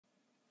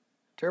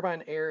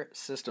Turbine Air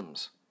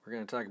Systems. We're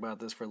going to talk about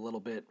this for a little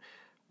bit.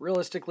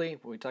 Realistically,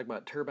 when we talk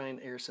about turbine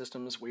air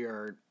systems, we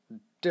are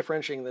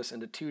differentiating this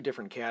into two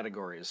different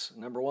categories.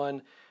 Number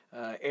one,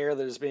 air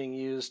that is being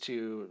used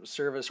to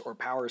service or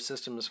power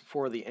systems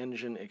for the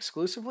engine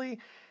exclusively,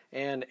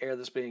 and air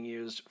that's being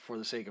used for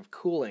the sake of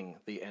cooling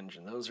the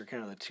engine. Those are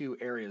kind of the two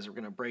areas we're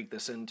going to break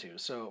this into.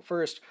 So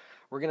first,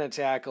 we're going to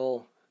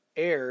tackle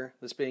air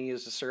that's being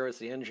used to service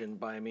the engine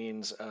by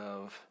means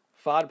of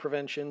FOD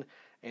prevention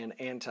and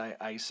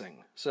anti-icing.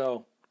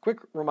 So quick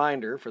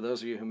reminder for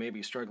those of you who may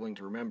be struggling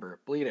to remember,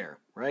 bleed air,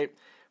 right?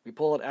 We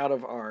pull it out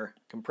of our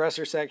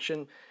compressor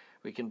section.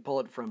 We can pull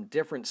it from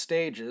different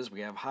stages.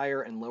 We have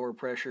higher and lower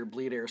pressure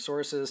bleed air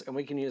sources, and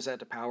we can use that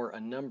to power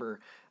a number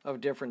of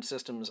different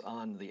systems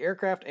on the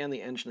aircraft and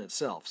the engine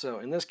itself. So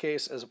in this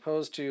case, as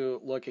opposed to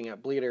looking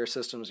at bleed air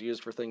systems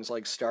used for things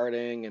like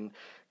starting and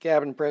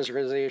cabin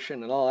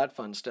pressurization and all that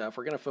fun stuff,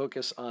 we're going to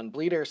focus on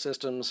bleed air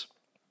systems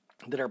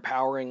that are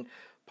powering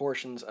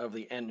portions of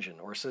the engine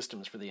or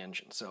systems for the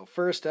engine. So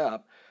first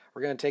up,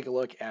 we're going to take a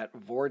look at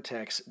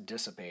vortex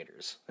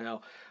dissipators.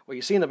 Now, what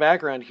you see in the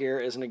background here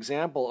is an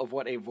example of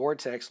what a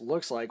vortex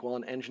looks like while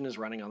an engine is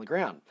running on the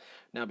ground.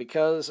 Now,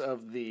 because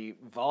of the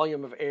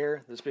volume of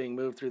air that's being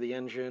moved through the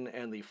engine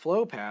and the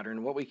flow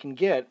pattern, what we can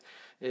get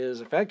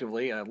is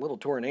effectively a little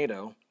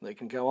tornado that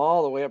can go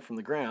all the way up from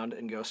the ground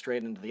and go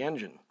straight into the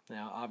engine.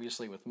 Now,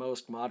 obviously, with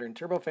most modern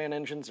turbofan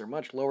engines, they're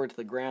much lower to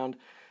the ground,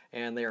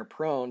 and they are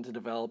prone to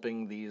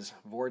developing these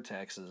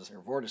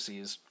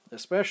vortices,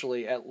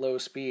 especially at low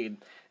speed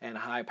and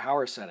high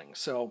power settings.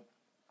 So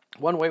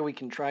one way we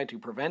can try to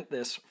prevent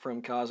this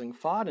from causing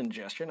FOD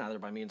ingestion, either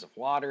by means of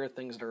water,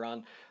 things that are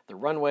on the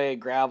runway,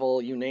 gravel,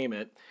 you name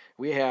it,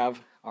 we have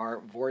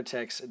our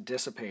vortex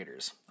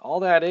dissipators. All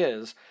that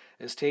is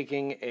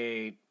taking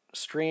a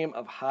stream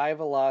of high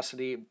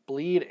velocity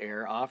bleed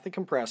air off the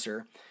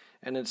compressor,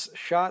 and it's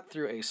shot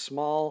through a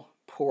small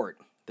port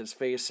that's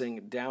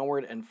facing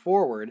downward and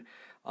forward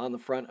on the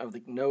front of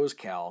the nose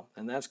cowl,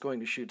 and that's going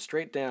to shoot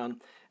straight down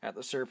at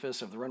the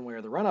surface of the runway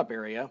or the run-up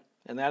area,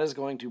 and that is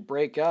going to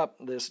break up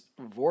this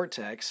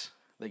vortex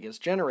that gets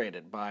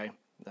generated by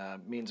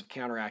means of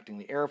counteracting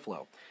the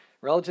airflow.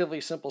 Relatively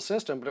simple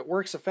system, but it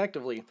works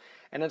effectively,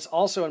 and it's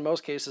also in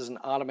most cases an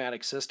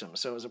automatic system.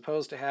 So as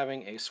opposed to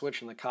having a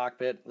switch in the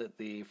cockpit that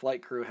the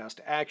flight crew has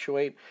to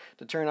actuate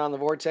to turn on the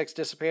vortex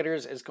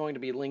dissipators, it's going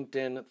to be linked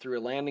in through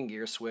a landing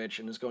gear switch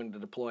and is going to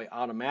deploy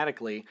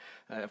automatically,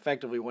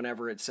 effectively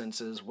whenever it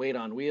senses weight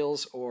on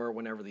wheels or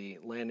whenever the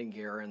landing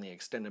gear are in the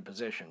extended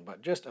position.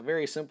 But just a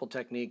very simple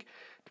technique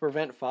to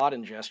prevent FOD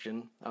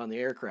ingestion on the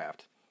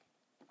aircraft.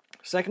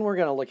 Second we're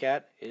going to look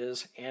at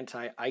is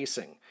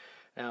anti-icing.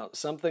 Now,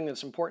 something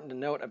that's important to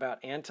note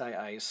about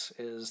anti-ice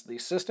is the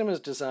system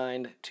is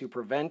designed to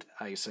prevent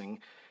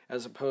icing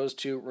as opposed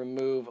to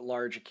remove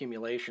large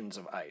accumulations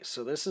of ice.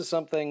 So this is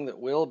something that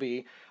will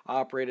be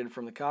operated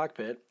from the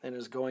cockpit and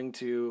is going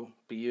to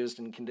be used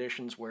in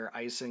conditions where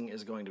icing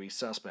is going to be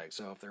suspect.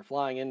 So if they're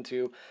flying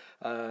into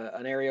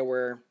an area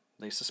where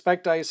they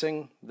suspect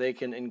icing, they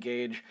can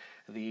engage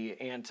the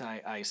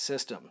anti-ice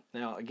system.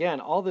 Now, again,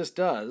 all this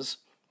does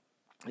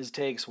is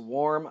takes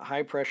warm,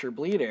 high-pressure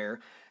bleed air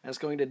and it's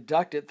going to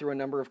duct it through a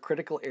number of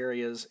critical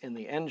areas in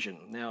the engine.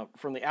 Now,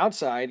 from the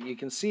outside, you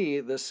can see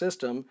this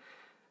system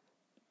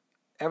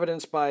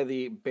evidenced by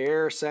the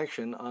bare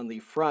section on the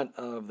front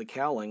of the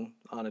cowling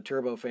on a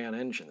turbofan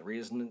engine. The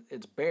reason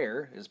it's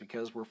bare is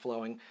because we're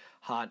flowing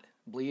hot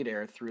bleed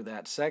air through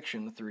that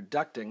section through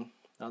ducting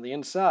on the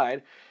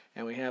inside,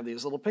 and we have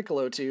these little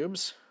piccolo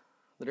tubes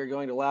that are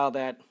going to allow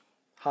that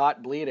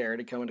hot bleed air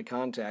to come into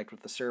contact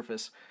with the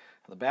surface,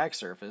 the back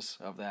surface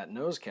of that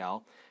nose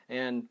cowl,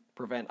 and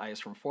prevent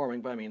ice from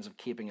forming by means of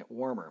keeping it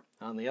warmer.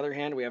 On the other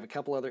hand, we have a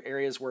couple other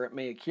areas where it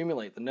may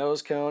accumulate. The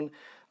nose cone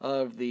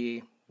of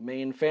the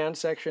main fan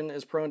section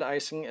is prone to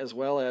icing, as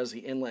well as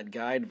the inlet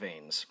guide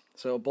vanes.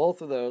 So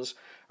both of those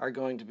are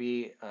going to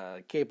be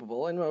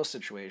capable in most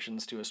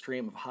situations to a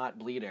stream of hot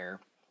bleed air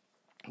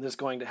that's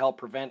going to help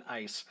prevent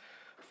ice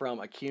from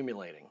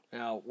accumulating.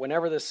 Now,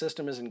 whenever this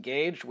system is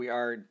engaged, we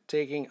are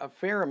taking a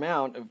fair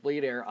amount of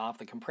bleed air off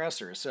the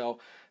compressor. So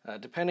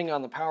depending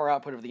on the power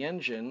output of the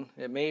engine,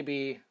 it may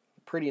be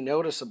pretty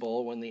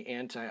noticeable when the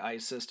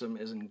anti-ice system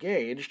is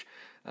engaged,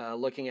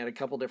 looking at a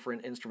couple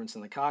different instruments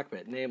in the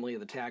cockpit, namely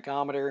the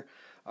tachometer,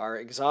 our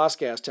exhaust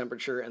gas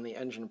temperature, and the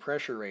engine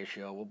pressure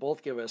ratio will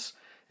both give us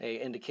an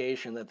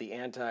indication that the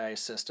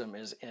anti-ice system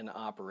is in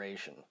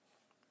operation.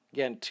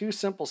 Again, two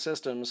simple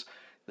systems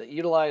that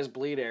utilize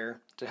bleed air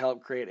to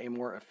help create a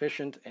more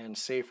efficient and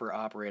safer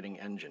operating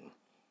engine.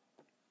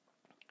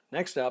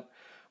 Next up,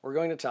 we're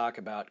going to talk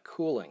about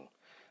cooling.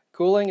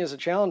 Cooling is a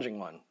challenging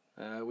one.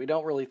 We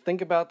don't really think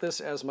about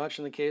this as much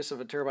in the case of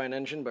a turbine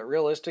engine, but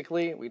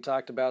realistically, we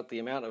talked about the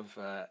amount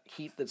of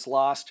heat that's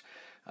lost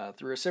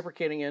through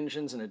reciprocating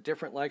engines in a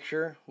different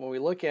lecture. When we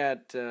look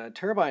at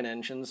turbine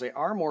engines, they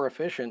are more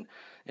efficient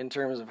in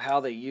terms of how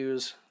they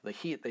use the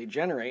heat they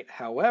generate.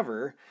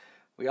 However,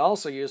 we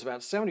also use about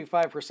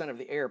 75% of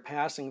the air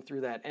passing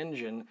through that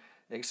engine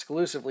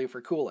exclusively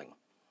for cooling.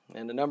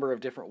 in a number of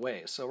different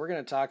ways. So we're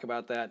going to talk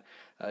about that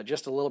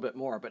just a little bit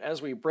more. But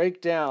as we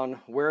break down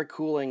where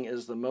cooling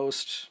is the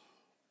most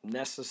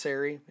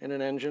necessary in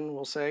an engine,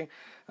 we'll say,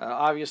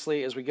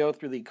 obviously as we go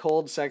through the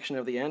cold section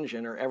of the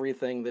engine, or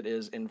everything that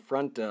is in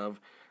front of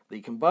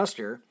the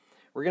combustor,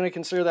 we're going to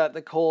consider that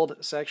the cold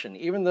section.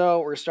 Even though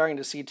we're starting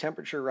to see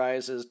temperature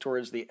rises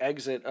towards the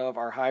exit of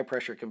our high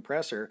pressure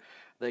compressor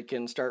that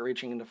can start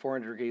reaching into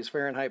 400 degrees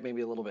Fahrenheit,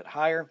 maybe a little bit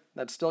higher,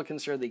 that's still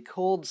considered the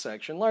cold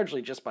section,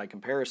 largely just by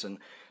comparison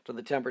to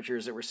the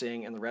temperatures that we're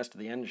seeing in the rest of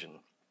the engine.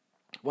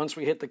 Once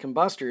we hit the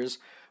combustors,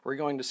 we're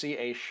going to see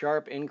a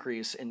sharp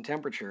increase in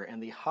temperature,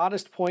 and the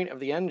hottest point of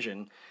the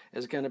engine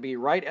is going to be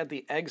right at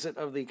the exit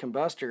of the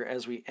combustor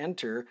as we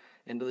enter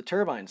into the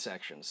turbine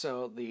section.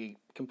 So the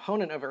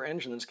component of our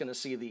engine that's going to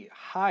see the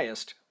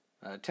highest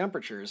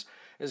temperatures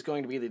is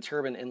going to be the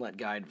turbine inlet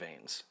guide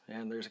vanes.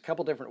 And there's a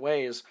couple different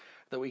ways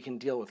that we can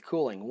deal with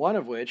cooling, one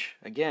of which,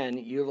 again,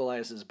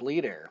 utilizes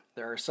bleed air.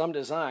 There are some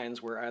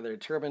designs where either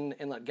turbine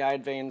inlet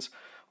guide vanes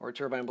or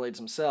turbine blades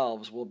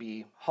themselves will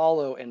be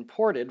hollow and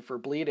ported for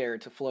bleed air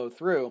to flow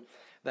through.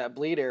 That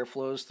bleed air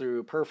flows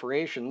through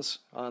perforations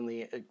on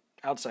the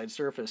outside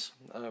surface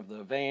of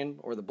the vane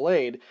or the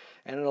blade,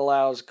 and it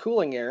allows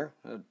cooling air,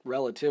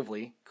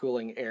 relatively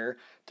cooling air,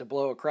 to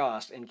blow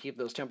across and keep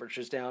those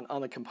temperatures down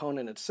on the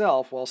component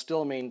itself while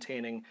still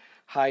maintaining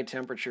high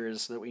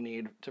temperatures that we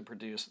need to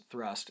produce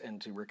thrust and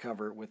to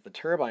recover with the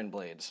turbine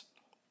blades.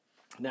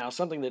 Now,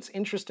 something that's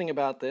interesting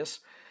about this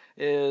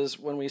is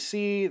when we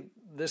see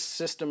this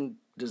system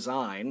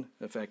design,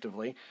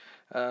 effectively,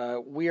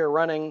 we are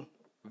running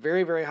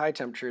very, very high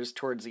temperatures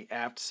towards the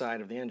aft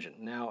side of the engine.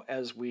 Now,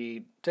 as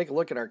we take a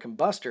look at our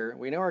combustor,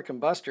 we know our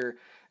combustor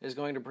is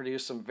going to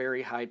produce some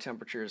very high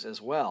temperatures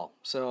as well.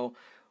 So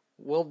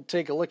we'll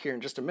take a look here in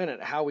just a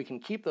minute at how we can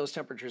keep those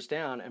temperatures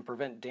down and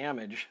prevent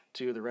damage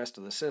to the rest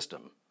of the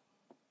system.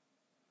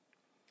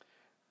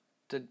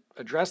 To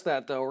address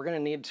that, though, we're going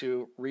to need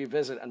to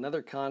revisit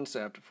another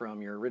concept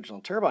from your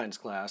original turbines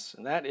class,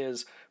 and that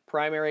is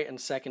primary and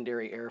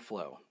secondary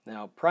airflow.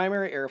 Now,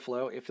 primary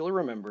airflow, if you'll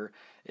remember,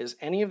 is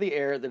any of the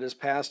air that is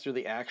passed through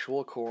the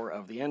actual core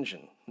of the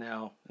engine.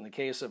 Now, in the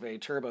case of a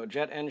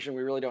turbojet engine,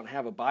 we really don't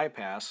have a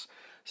bypass,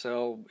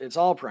 so it's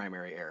all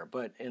primary air.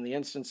 But in the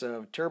instance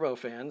of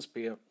turbofans,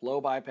 be it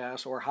low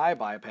bypass or high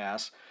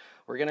bypass,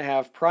 we're going to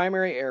have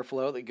primary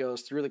airflow that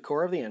goes through the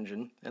core of the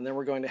engine, and then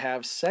we're going to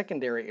have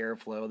secondary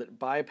airflow that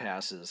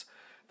bypasses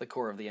the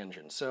core of the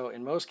engine. So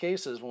in most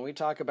cases, when we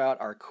talk about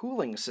our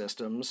cooling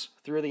systems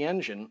through the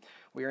engine,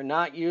 we are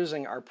not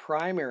using our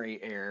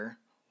primary air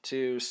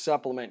to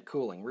supplement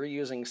cooling. We're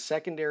using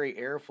secondary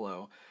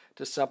airflow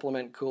to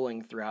supplement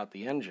cooling throughout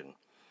the engine.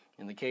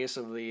 In the case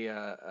of the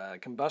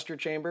combustor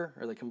chamber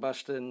or the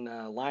combustion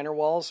liner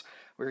walls,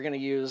 we're going to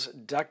use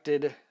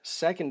ducted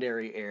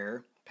secondary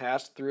air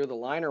passed through the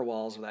liner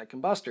walls of that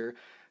combustor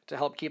to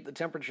help keep the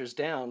temperatures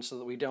down so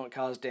that we don't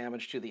cause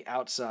damage to the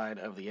outside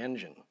of the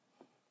engine.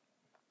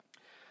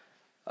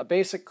 A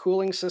basic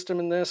cooling system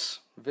in this,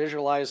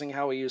 visualizing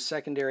how we use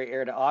secondary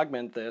air to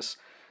augment this,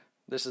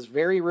 this is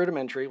very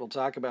rudimentary. We'll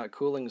talk about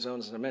cooling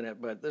zones in a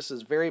minute, but this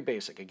is very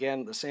basic.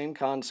 Again, the same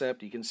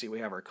concept. You can see we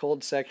have our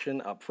cold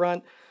section up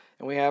front,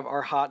 and we have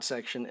our hot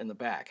section in the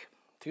back.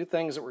 Two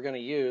things that we're going to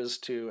use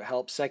to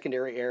help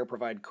secondary air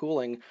provide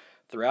cooling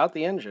throughout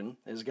the engine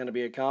is going to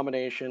be a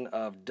combination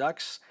of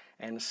ducts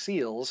and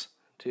seals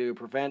to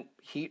prevent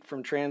heat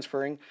from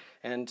transferring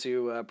and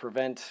to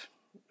prevent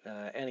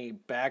any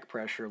back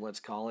pressure, let's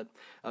call it,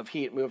 of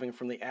heat moving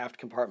from the aft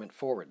compartment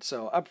forward.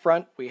 So up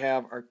front we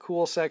have our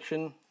cool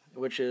section,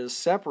 which is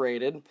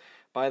separated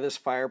by this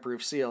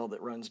fireproof seal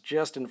that runs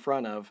just in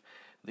front of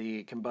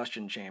the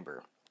combustion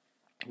chamber.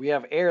 We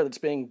have air that's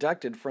being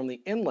ducted from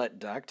the inlet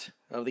duct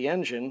of the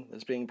engine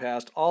that's being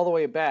passed all the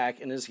way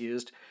back and is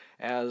used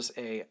as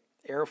a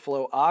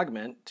airflow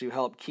augment to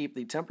help keep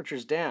the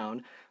temperatures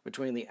down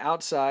between the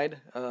outside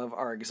of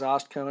our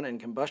exhaust cone and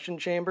combustion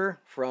chamber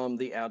from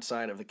the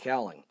outside of the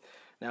cowling.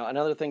 Now,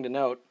 another thing to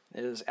note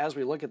is as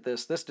we look at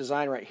this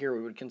design right here,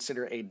 we would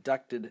consider a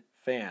ducted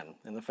fan,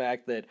 and the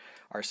fact that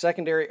our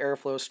secondary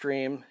airflow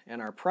stream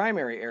and our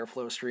primary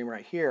airflow stream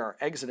right here are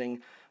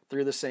exiting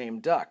through the same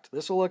duct.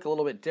 This will look a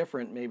little bit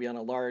different maybe on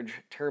a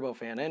large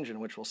turbofan engine,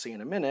 which we'll see in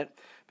a minute,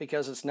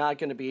 because it's not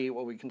going to be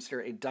what we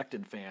consider a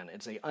ducted fan.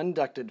 It's an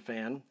unducted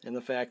fan in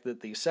the fact that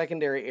the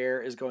secondary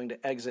air is going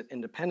to exit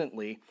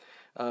independently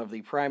of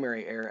the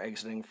primary air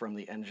exiting from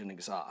the engine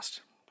exhaust.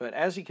 But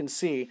as you can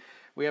see,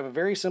 we have a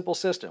very simple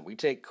system. We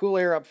take cool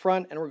air up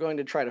front and we're going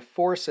to try to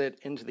force it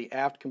into the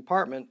aft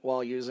compartment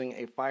while using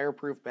a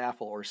fireproof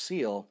baffle or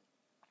seal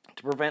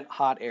to prevent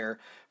hot air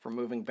from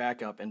moving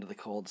back up into the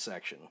cold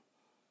section.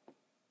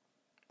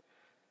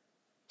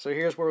 So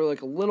here's where we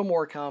look a little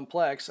more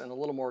complex and a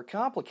little more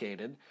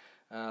complicated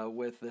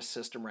with this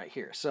system right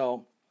here.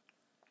 So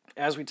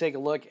as we take a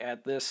look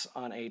at this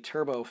on a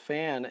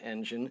turbofan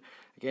engine,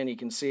 again you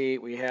can see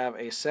we have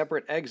a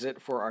separate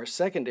exit for our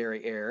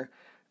secondary air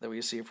that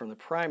we see from the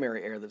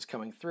primary air that's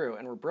coming through,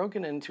 and we're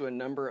broken into a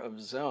number of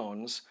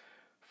zones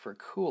for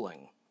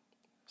cooling.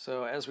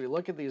 So as we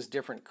look at these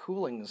different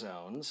cooling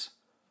zones,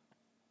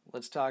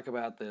 let's talk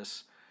about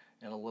this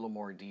in a little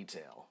more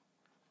detail.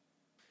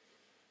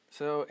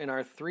 So in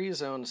our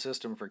 3-zone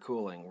system for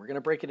cooling, we're going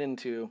to break it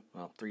into,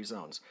 well, 3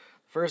 zones.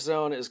 The first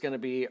zone is going to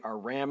be our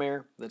ram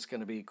air that's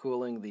going to be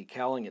cooling the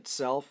cowling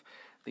itself.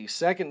 The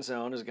second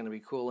zone is going to be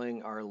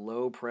cooling our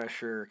low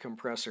pressure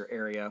compressor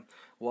area,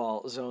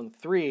 while zone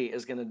 3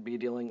 is going to be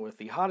dealing with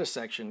the hottest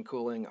section,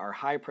 cooling our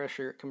high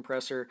pressure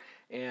compressor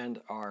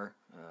and our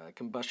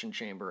combustion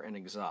chamber and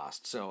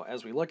exhaust. So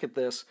as we look at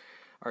this,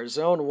 our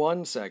zone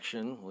 1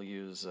 section, we'll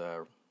use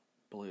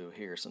blue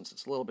here since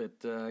it's a little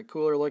bit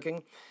cooler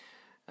looking.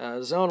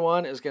 Zone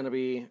 1 is going to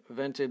be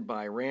vented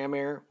by ram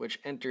air, which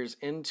enters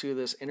into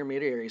this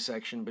intermediary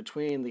section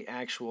between the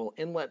actual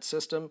inlet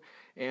system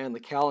and the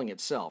cowling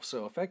itself.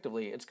 So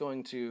effectively, it's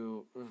going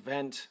to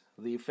vent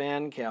the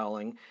fan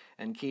cowling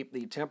and keep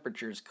the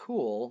temperatures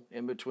cool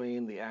in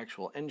between the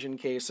actual engine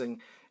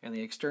casing and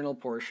the external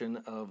portion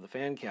of the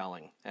fan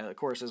cowling. And of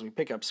course, as we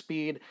pick up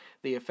speed,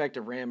 the effect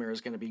of ram air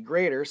is going to be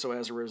greater, so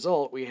as a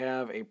result, we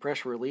have a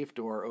pressure relief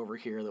door over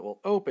here that will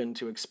open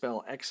to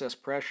expel excess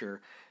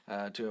pressure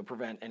to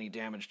prevent any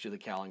damage to the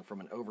cowling from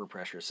an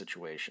overpressure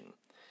situation.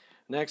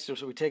 Next,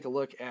 as we take a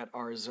look at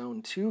our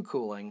Zone 2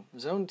 cooling,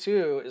 Zone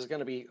 2 is going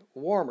to be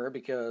warmer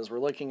because we're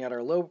looking at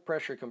our low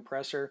pressure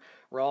compressor.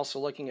 We're also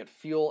looking at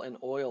fuel and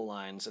oil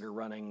lines that are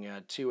running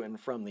to and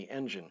from the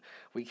engine.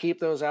 We keep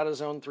those out of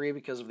Zone 3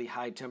 because of the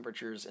high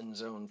temperatures in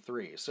Zone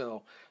 3.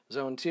 So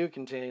Zone 2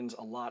 contains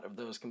a lot of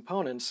those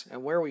components,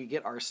 and where we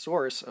get our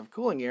source of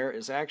cooling air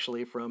is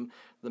actually from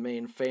the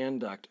main fan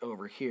duct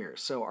over here.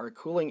 So our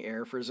cooling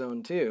air for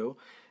Zone 2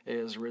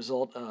 is a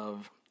result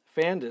of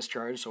fan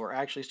discharge, so we're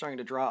actually starting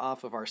to draw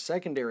off of our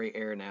secondary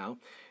air now,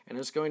 and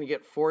it's going to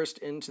get forced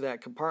into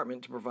that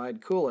compartment to provide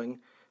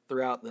cooling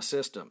throughout the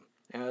system.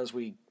 As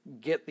we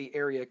get the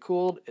area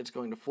cooled, it's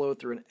going to flow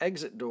through an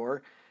exit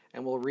door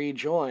and will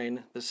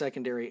rejoin the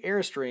secondary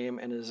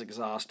airstream and is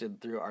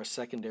exhausted through our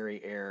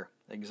secondary air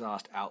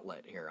exhaust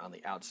outlet here on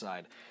the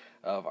outside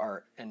of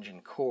our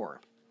engine core.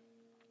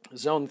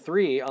 Zone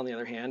 3, on the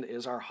other hand,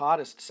 is our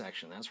hottest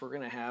section. That's where we're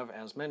going to have,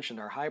 as mentioned,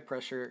 our high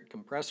pressure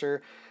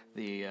compressor,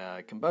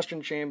 the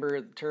combustion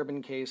chamber, the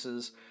turbine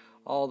cases,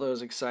 all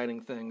those exciting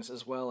things,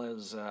 as well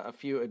as a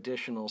few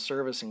additional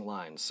servicing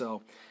lines.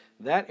 So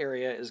that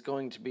area is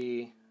going to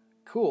be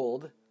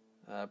cooled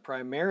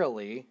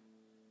primarily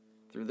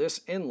through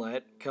this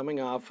inlet coming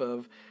off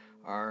of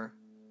our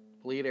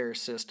bleed air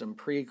system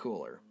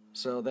pre-cooler.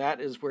 So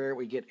that is where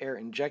we get air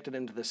injected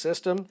into the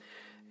system,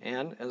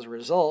 and as a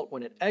result,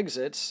 when it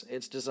exits,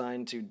 it's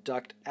designed to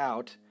duct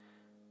out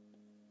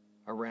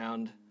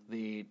around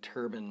the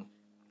turbine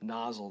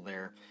nozzle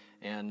there,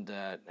 and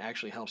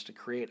actually helps to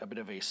create a bit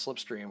of a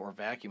slipstream or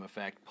vacuum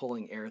effect,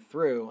 pulling air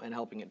through and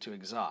helping it to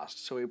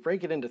exhaust. So we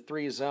break it into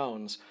 3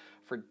 zones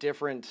for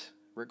different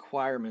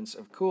requirements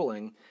of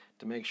cooling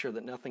to make sure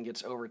that nothing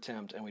gets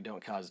over-temped and we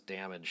don't cause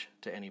damage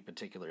to any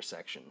particular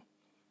section.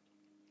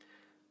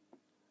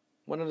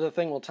 One other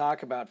thing we'll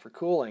talk about for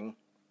cooling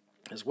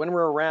is when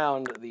we're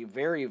around the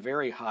very,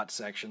 very hot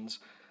sections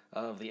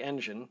of the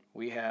engine,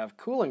 we have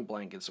cooling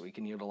blankets that we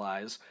can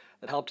utilize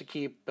that help to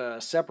keep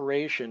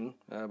separation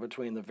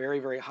between the very,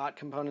 very hot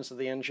components of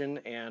the engine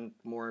and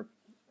more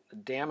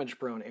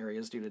damage-prone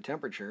areas due to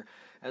temperature,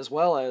 as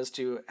well as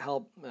to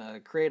help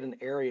create an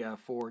area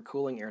for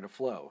cooling air to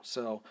flow.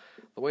 So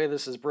the way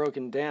this is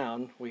broken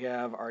down, we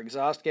have our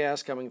exhaust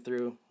gas coming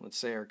through, let's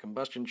say our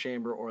combustion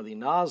chamber or the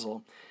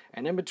nozzle,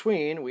 and in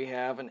between we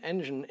have an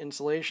engine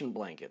insulation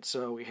blanket.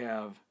 So we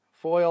have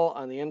foil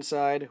on the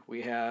inside,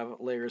 we have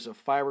layers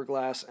of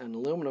fiberglass and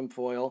aluminum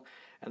foil,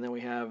 and then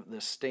we have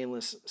this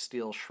stainless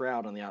steel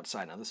shroud on the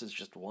outside. Now this is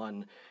just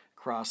one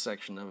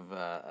cross-section of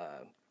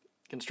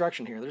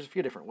construction here. There's a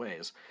few different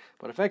ways,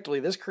 but effectively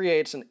this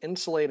creates an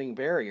insulating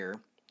barrier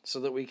so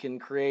that we can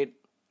create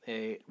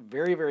a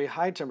very, very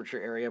high temperature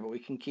area, but we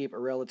can keep a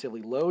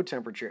relatively low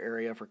temperature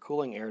area for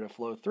cooling air to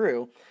flow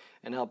through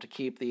and help to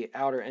keep the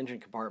outer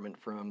engine compartment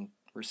from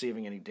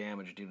receiving any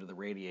damage due to the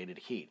radiated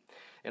heat.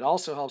 It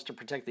also helps to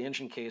protect the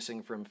engine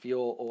casing from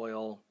fuel,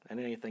 oil, and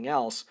anything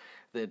else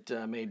that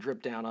may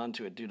drip down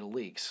onto it due to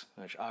leaks,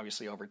 which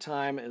obviously over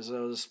time, as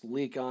those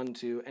leak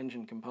onto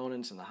engine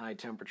components and the high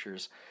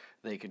temperatures,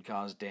 they could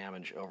cause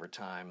damage over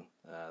time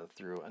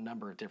through a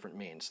number of different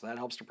means. So that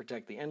helps to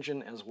protect the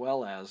engine as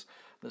well as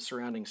the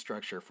surrounding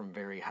structure from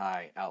very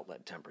high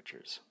outlet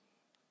temperatures.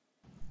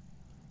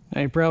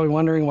 Now you're probably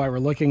wondering why we're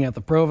looking at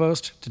the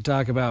Provost to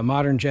talk about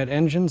modern jet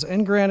engines,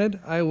 and granted,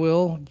 I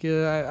will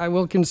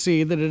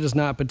concede that it is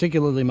not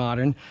particularly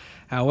modern.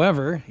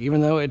 However,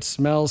 even though it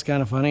smells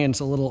kind of funny and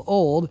it's a little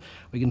old,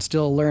 we can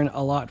still learn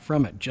a lot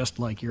from it, just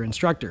like your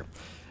instructor.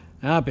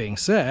 That being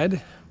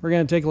said, we're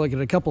going to take a look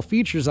at a couple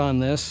features on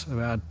this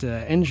about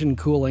engine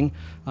cooling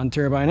on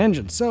turbine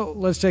engines. So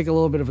let's take a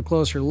little bit of a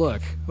closer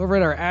look. Over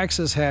at our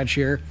access hatch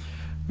here,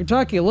 we're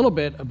talking a little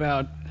bit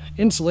about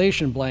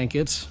insulation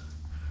blankets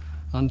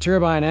on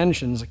turbine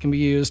engines that can be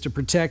used to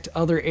protect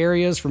other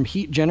areas from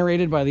heat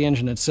generated by the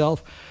engine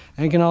itself,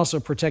 and can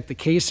also protect the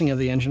casing of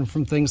the engine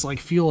from things like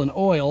fuel and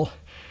oil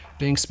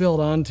being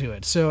spilled onto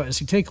it. So as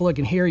you take a look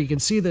in here, you can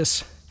see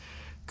this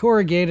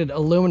corrugated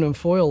aluminum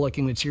foil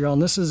looking material,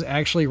 and this is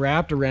actually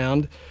wrapped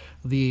around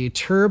the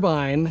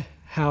turbine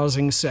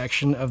housing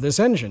section of this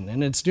engine,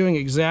 and it's doing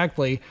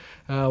exactly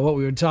what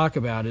we would talk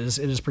about. It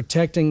is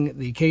protecting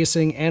the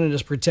casing, and it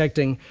is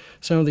protecting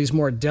some of these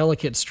more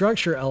delicate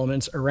structure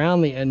elements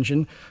around the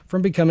engine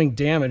from becoming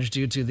damaged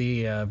due to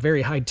the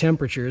very high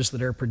temperatures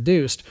that are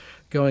produced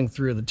going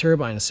through the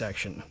turbine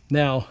section.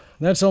 Now,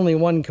 that's only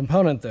one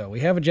component though. We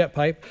have a jet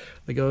pipe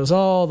that goes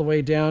all the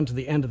way down to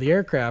the end of the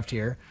aircraft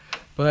here,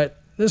 but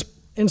this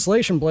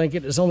insulation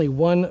blanket is only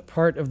one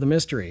part of the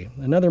mystery.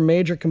 Another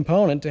major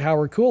component to how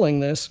we're cooling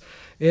this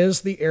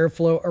is the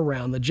airflow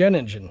around the jet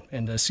engine.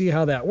 And to see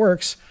how that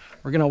works,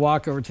 we're going to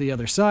walk over to the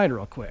other side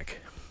real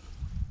quick.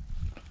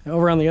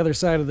 Over on the other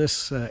side of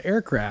this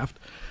aircraft,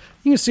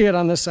 you can see it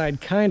on this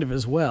side kind of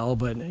as well,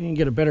 but you can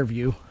get a better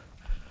view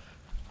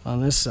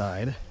on this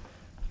side.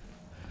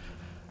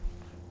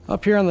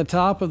 Up here on the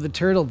top of the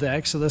turtle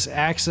deck, so this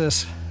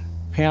access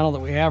panel that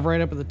we have right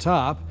up at the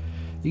top,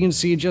 you can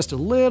see just a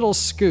little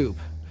scoop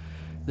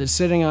that's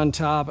sitting on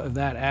top of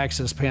that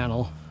access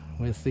panel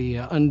with the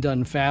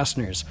undone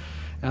fasteners.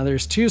 Now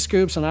there's two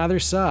scoops on either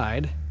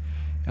side,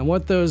 and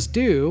what those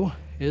do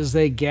is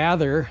they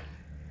gather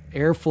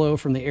airflow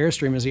from the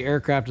airstream as the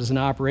aircraft is in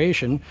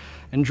operation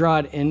and draw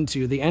it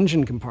into the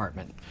engine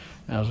compartment.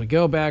 Now as we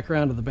go back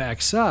around to the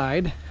back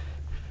side,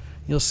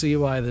 you'll see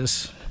why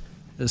this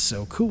is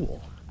so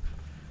cool.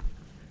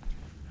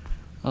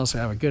 I also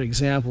have a good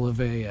example of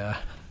a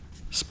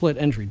split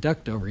entry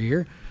duct over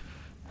here.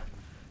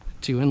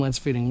 Two inlets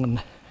feeding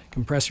one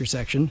compressor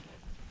section.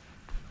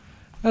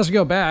 As we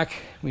go back,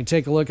 we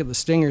take a look at the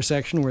stinger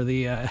section where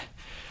the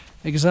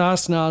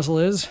exhaust nozzle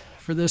is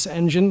for this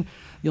engine.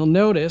 You'll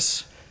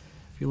notice,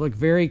 if you look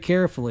very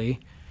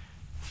carefully,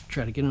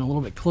 try to get in a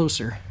little bit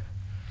closer.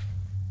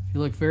 If you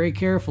look very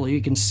carefully,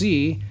 you can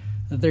see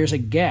that there's a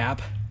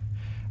gap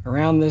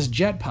around this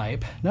jet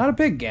pipe. Not a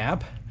big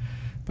gap,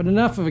 but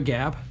enough of a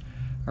gap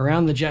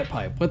around the jet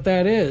pipe. What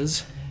that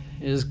is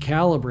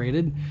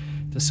calibrated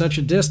to such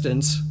a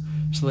distance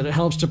so that it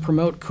helps to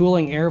promote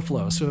cooling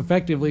airflow. So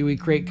effectively we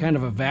create kind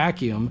of a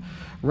vacuum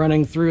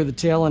running through the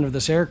tail end of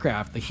this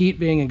aircraft. The heat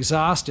being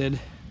exhausted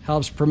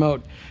helps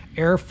promote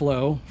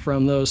airflow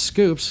from those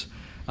scoops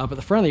up at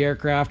the front of the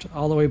aircraft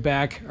all the way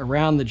back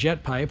around the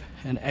jet pipe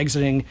and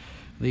exiting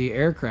the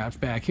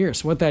aircraft back here.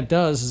 So what that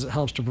does is it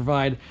helps to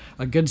provide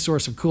a good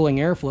source of cooling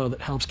airflow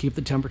that helps keep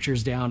the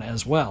temperatures down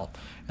as well.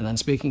 And then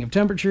speaking of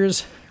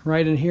temperatures,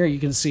 right in here you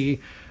can see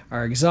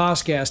our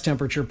exhaust gas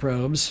temperature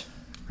probes,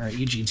 our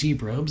EGT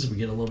probes. If we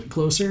get a little bit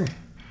closer,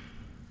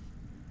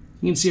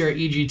 you can see our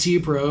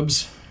EGT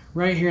probes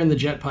right here in the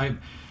jet pipe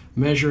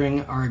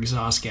measuring our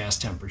exhaust gas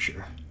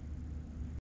temperature.